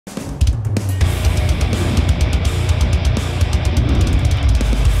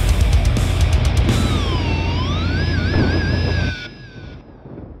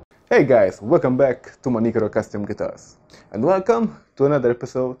Hey guys, welcome back to Manicaro Custom Guitars and welcome to another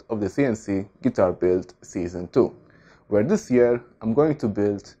episode of the CNC Guitar Build Season 2, where this year I'm going to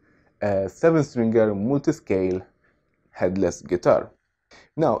build a 7-stringer multi-scale headless guitar.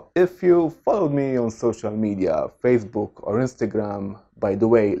 Now, if you followed me on social media, Facebook or Instagram, by the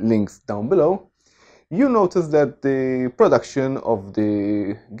way, links down below, you noticed that the production of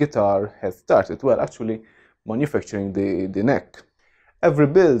the guitar has started. Well, actually, manufacturing the neck. Every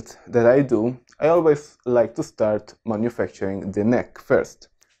build that I do, I always like to start manufacturing the neck first.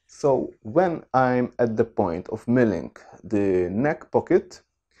 So when I'm at the point of milling the neck pocket,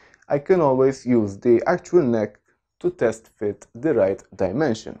 I can always use the actual neck to test fit the right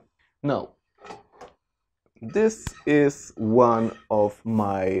dimension. Now, this is one of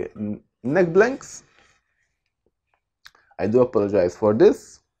my neck blanks. I do apologize for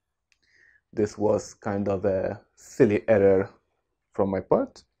this. This was kind of a silly error from my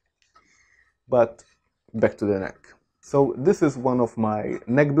part, but back to the neck. So this is one of my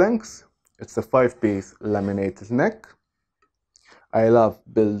neck blanks. It's a 5-piece laminated neck. I love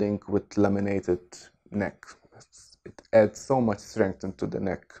building with laminated neck. It adds so much strength into the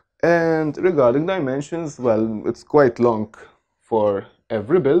neck. And regarding dimensions, well, it's quite long for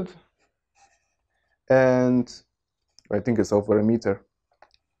every build, and I think it's over a meter,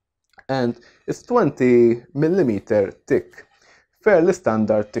 and it's 20 millimeter thick. Fairly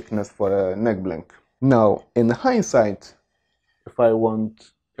standard thickness for a neck blank. Now, in hindsight, if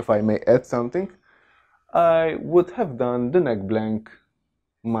I may add something, I would have done the neck blank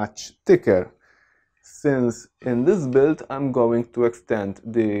much thicker, since in this build I'm going to extend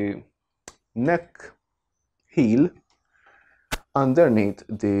the neck heel underneath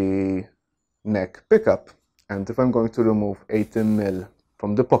the neck pickup, and if I'm going to remove 18 mil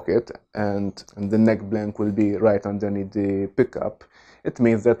from the pocket and the neck blank will be right underneath the pickup, it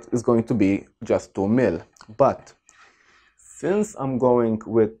means that it's going to be just 2 mil. But since I'm going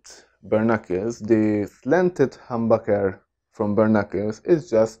with bare knuckles, the slanted humbucker from bare knuckles is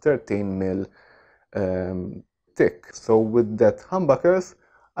just 13 mil thick. So with that humbuckers,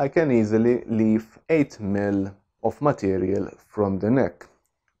 I can easily leave 8 mil of material from the neck.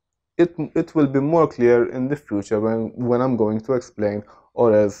 It will be more clear in the future when I'm going to explain,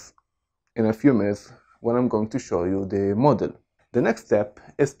 or as in a few minutes when I'm going to show you the model. The next step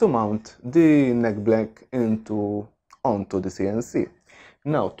is to mount the neck blank onto the CNC.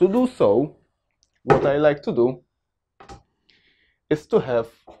 Now, to do so, what I like to do is to have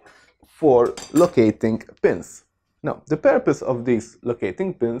 4 locating pins. Now, the purpose of these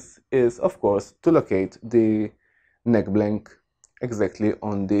locating pins is, of course, to locate the neck blank exactly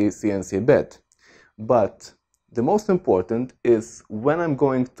on the CNC bed. But the most important is when I'm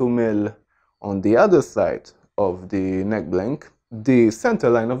going to mill on the other side of the neck blank, the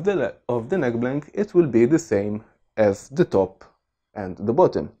center line of the neck blank, it will be the same as the top and the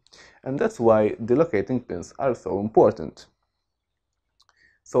bottom. And that's why the locating pins are so important.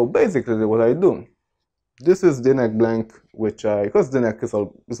 So basically what I do, this is the neck blank, because the neck is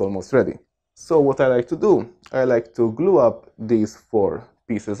almost ready. So what I like to do, I like to glue up these 4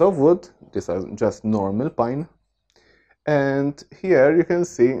 pieces of wood. These are just normal pine. And here you can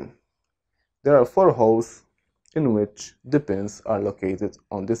see there are 4 holes in which the pins are located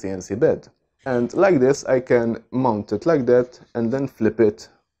on the CNC bed. And like this, I can mount it like that and then flip it,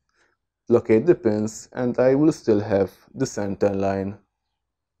 locate the pins, and I will still have the center line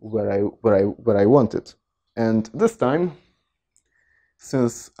where I want it. And this time,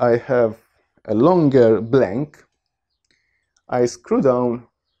 since I have a longer blank, I screw down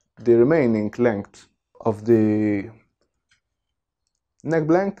the remaining length of the neck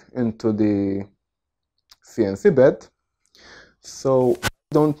blank into the CNC bed, so I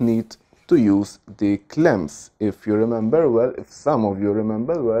don't need to use the clamps. If you remember well, if some of you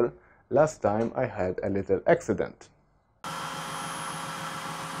remember well, last time I had a little accident.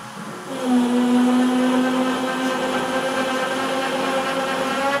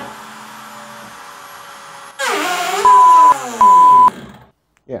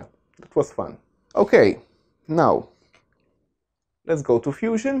 Yeah, that was fun. Okay, now let's go to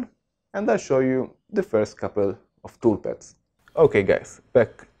Fusion and I'll show you the first couple of toolpaths. Okay guys,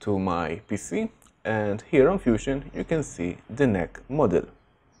 back to my PC, and here on Fusion you can see the neck model.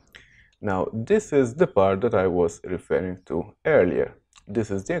 Now this is the part that I was referring to earlier. This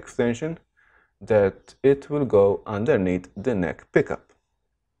is the extension that it will go underneath the neck pickup.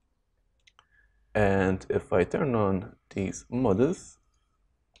 And if I turn on these models,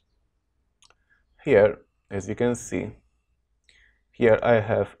 here, as you can see, here I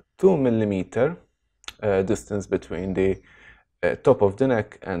have 2 millimeter distance between the top of the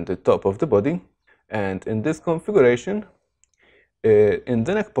neck and the top of the body. And in this configuration, in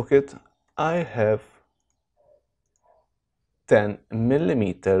the neck pocket, I have 10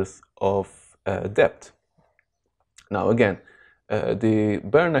 millimeters of depth. Now again, the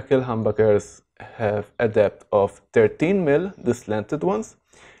bare knuckle humbuckers have a depth of 13 mil, the slanted ones,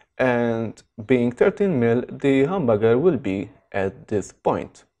 and being 13 mil, the humbucker will be at this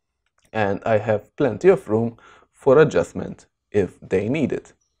point. And I have plenty of room for adjustment if they need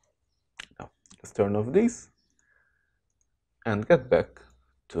it. Now, let's turn off these and get back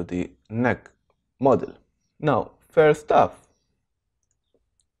to the neck model. Now, first up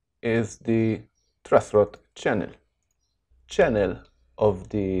is the truss rod channel of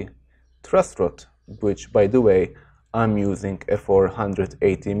the truss rod, which, by the way, I'm using a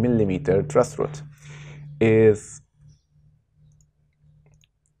 480 millimeter truss rod, is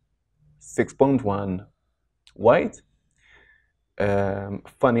 6.1 wide.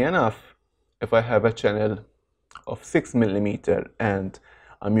 Funny enough, if I have a channel of 6 millimeter and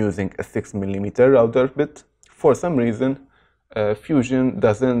I'm using a 6 millimeter router bit, for some reason Fusion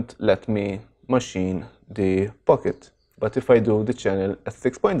doesn't let me machine the pocket. But if I do the channel at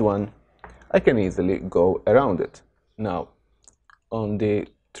 6.1, I can easily go around it. Now, on the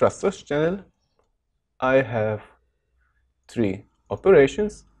truss rod channel, I have 3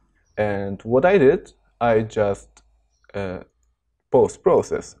 operations, and what I did, I just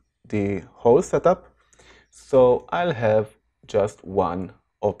post-process the whole setup, so I'll have just one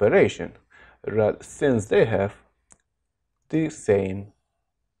operation, since they have the same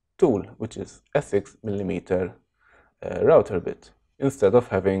tool, which is a 6 millimeter router bit, instead of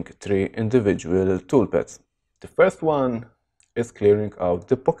having 3 individual toolpaths. The first one is clearing out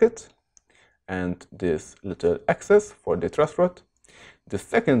the pocket and this little access for the truss rod. The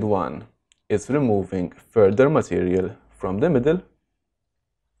second one is removing further material from the middle,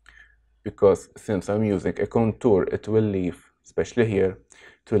 because since I'm using a contour, it will leave, especially here,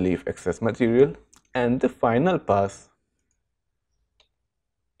 to leave excess material. And the final pass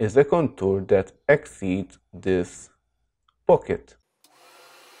is a contour that exceeds this pocket.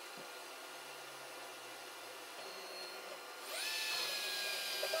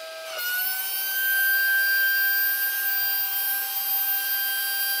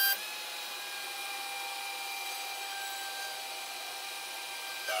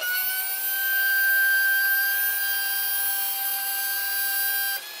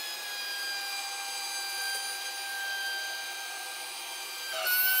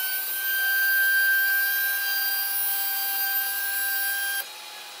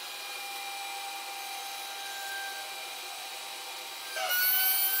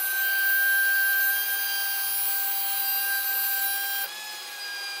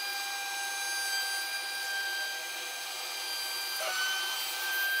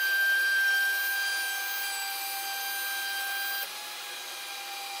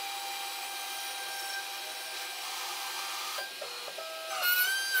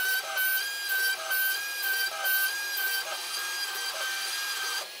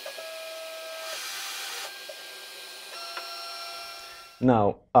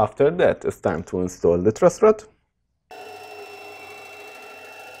 Now, after that, it's time to install the truss rod.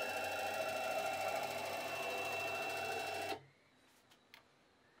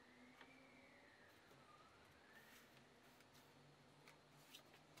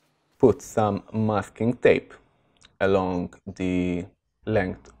 Put some masking tape along the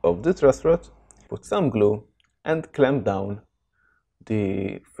length of the truss rod, put some glue, and clamp down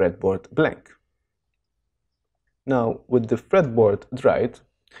the fretboard blank. Now, with the fretboard dried,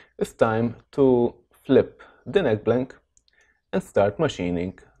 it's time to flip the neck blank and start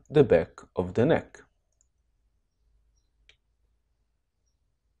machining the back of the neck.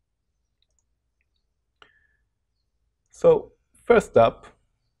 So, first up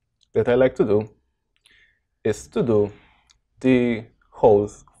that I like to do is to do the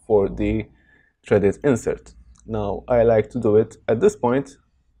holes for the threaded insert. Now, I like to do it at this point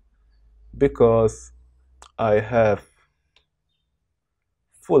because I have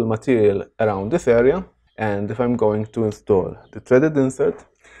full material around this area, and if I'm going to install the threaded insert,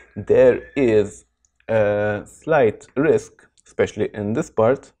 there is a slight risk, especially in this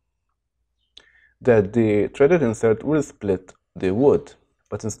part, that the threaded insert will split the wood.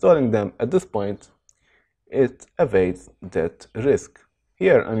 But installing them at this point, it evades that risk.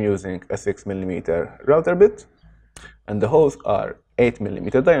 Here I'm using a 6 millimeter router bit, and the holes are 8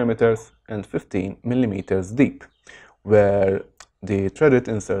 millimeter diameters and 15 millimeters deep, where the threaded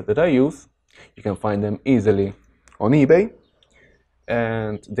insert that I use, you can find them easily on eBay,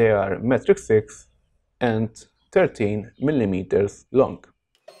 and they are metric 6 and 13 millimeters long.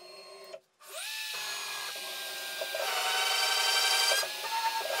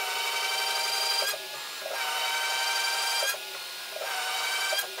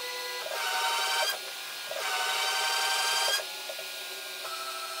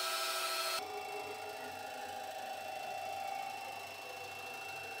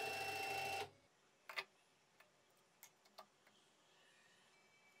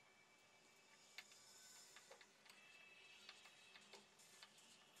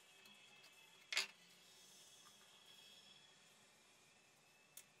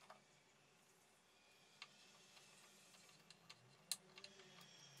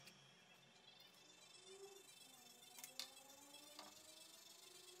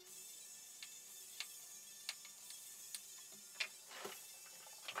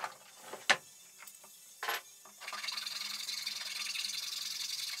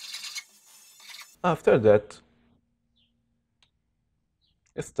 After that,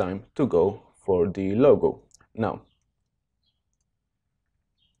 it's time to go for the logo. Now,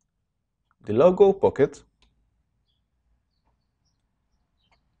 the logo pocket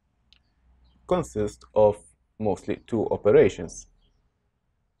consists of mostly two operations.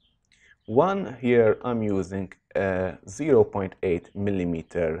 One, here I'm using a 0.8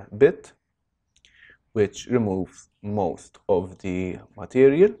 millimeter bit, which removes most of the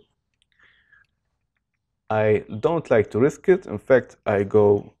material. I don't like to risk it. In fact, I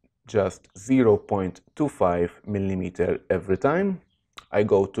go just 0.25 millimeter every time. I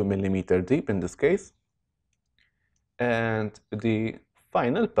go 2 millimeter deep in this case. And the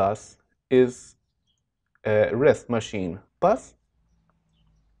final pass is a rest machine pass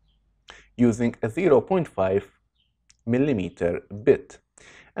using a 0.5 millimeter bit.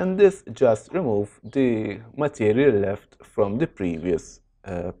 And this just removes the material left from the previous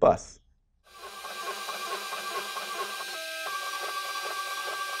pass.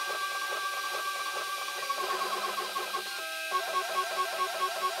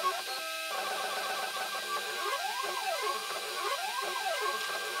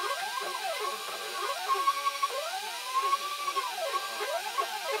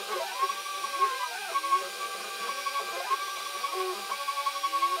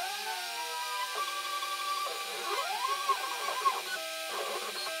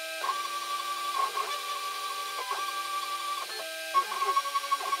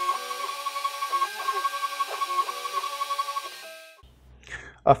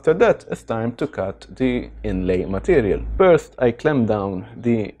 After that, it's time to cut the inlay material. First, I clamp down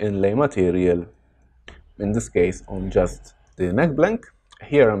the inlay material, in this case on just the neck blank.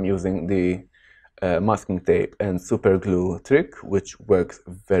 Here I'm using the masking tape and super glue trick, which works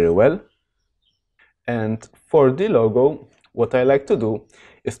very well. And for the logo, what I like to do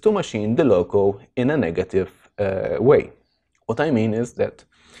is to machine the logo in a negative way. What I mean is that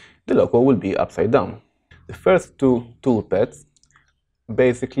the logo will be upside down. The first two toolpaths,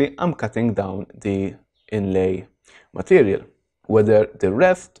 basically I'm cutting down the inlay material, whether the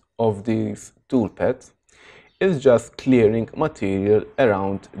rest of these toolpaths is just clearing material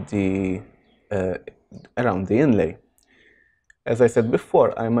around the inlay. As I said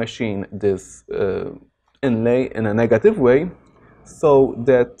before, I machine this inlay in a negative way so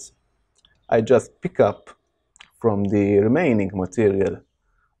that I just pick up from the remaining material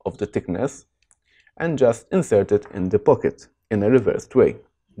of the thickness and just insert it in the pocket in a reversed way.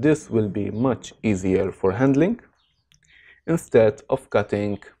 This will be much easier for handling instead of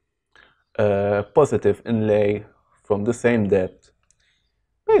cutting a positive inlay from the same depth.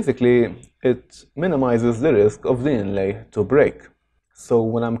 Basically, it minimizes the risk of the inlay to break. So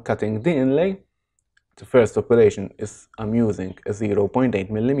when I'm cutting the inlay, the first operation is I'm using a 0.8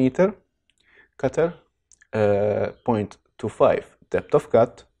 millimeter cutter, 0.25 depth of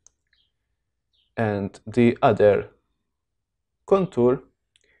cut, and the other contour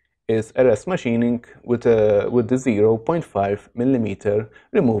is a rest machining with the 0.5 millimeter,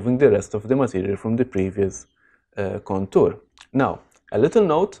 removing the rest of the material from the previous contour. Now, a little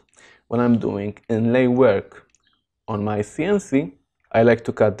note, when I'm doing inlay work on my CNC, I like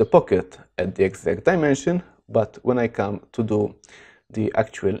to cut the pocket at the exact dimension, but when I come to do the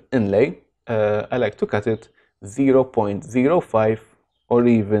actual inlay, I like to cut it 0.05 or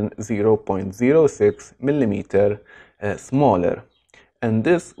even 0.06 millimeter smaller. And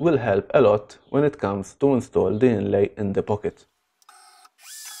this will help a lot when it comes to install the inlay in the pocket.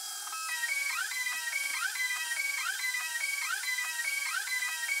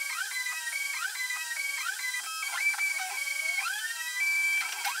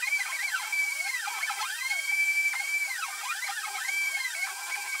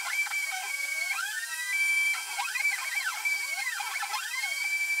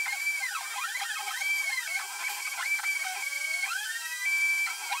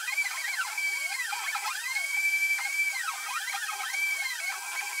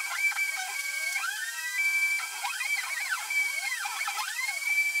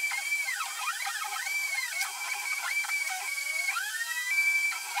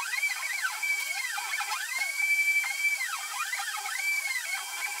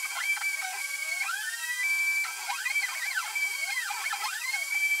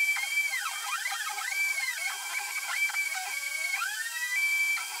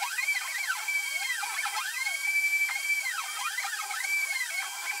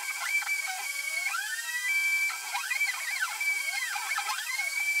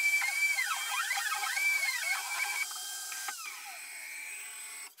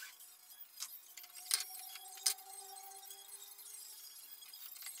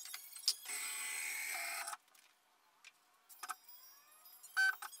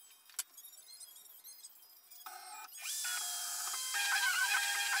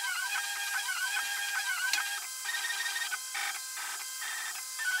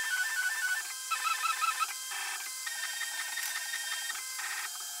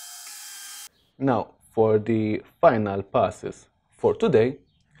 Now, for the final passes for today,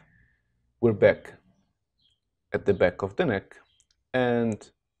 we're back at the back of the neck and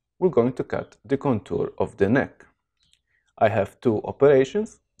we're going to cut the contour of the neck. I have two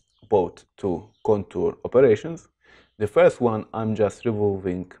operations, both two contour operations. The first one, I'm just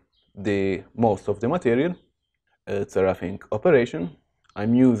removing the most of the material. It's a roughing operation.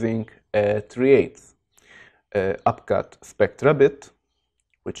 I'm using a 3/8 upcut spectra bit,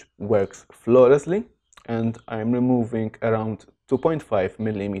 which works flawlessly, and I'm removing around 2.5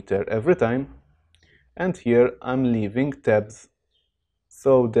 millimeter every time. And here I'm leaving tabs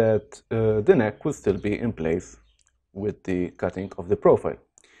so that the neck will still be in place with the cutting of the profile.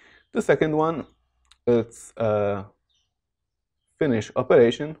 The second one, it's a finish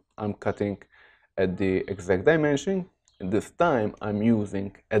operation. I'm cutting at the exact dimension. This time I'm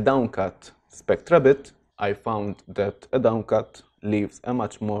using a downcut spectra bit. I found that a downcut leaves a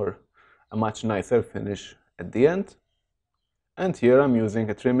much nicer finish at the end. And here I'm using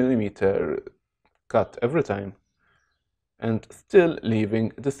a 3mm cut every time and still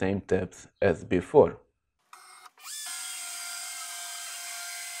leaving the same tabs as before.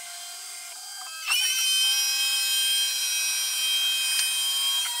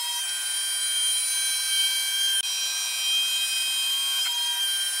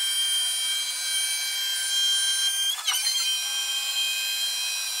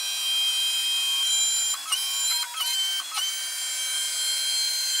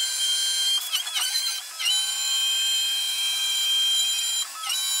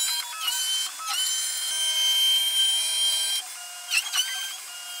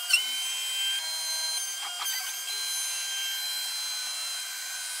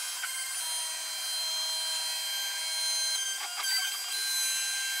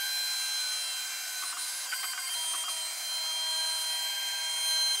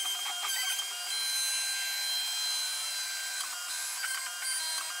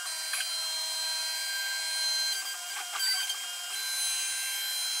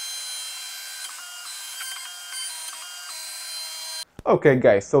 Okay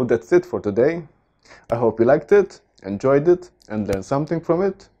guys, so that's it for today. I hope you liked it, enjoyed it, and learned something from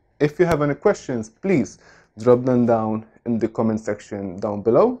it. If you have any questions, please drop them down in the comment section down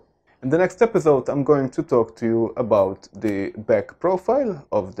below. In the next episode, I'm going to talk to you about the back profile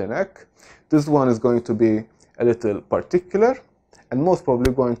of the neck. This one is going to be a little particular and most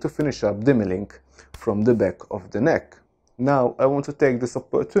probably going to finish up the milling from the back of the neck. Now, I want to take this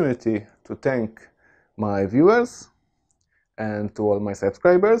opportunity to thank my viewers and to all my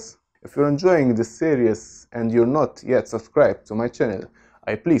subscribers. If you're enjoying this series and you're not yet subscribed to my channel,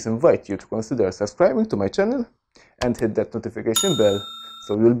 I please invite you to consider subscribing to my channel and hit that notification bell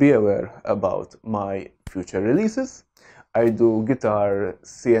so you'll be aware about my future releases. I do guitar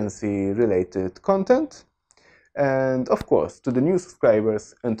CNC related content, and of course to the new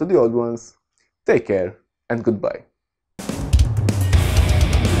subscribers and to the old ones, take care and goodbye.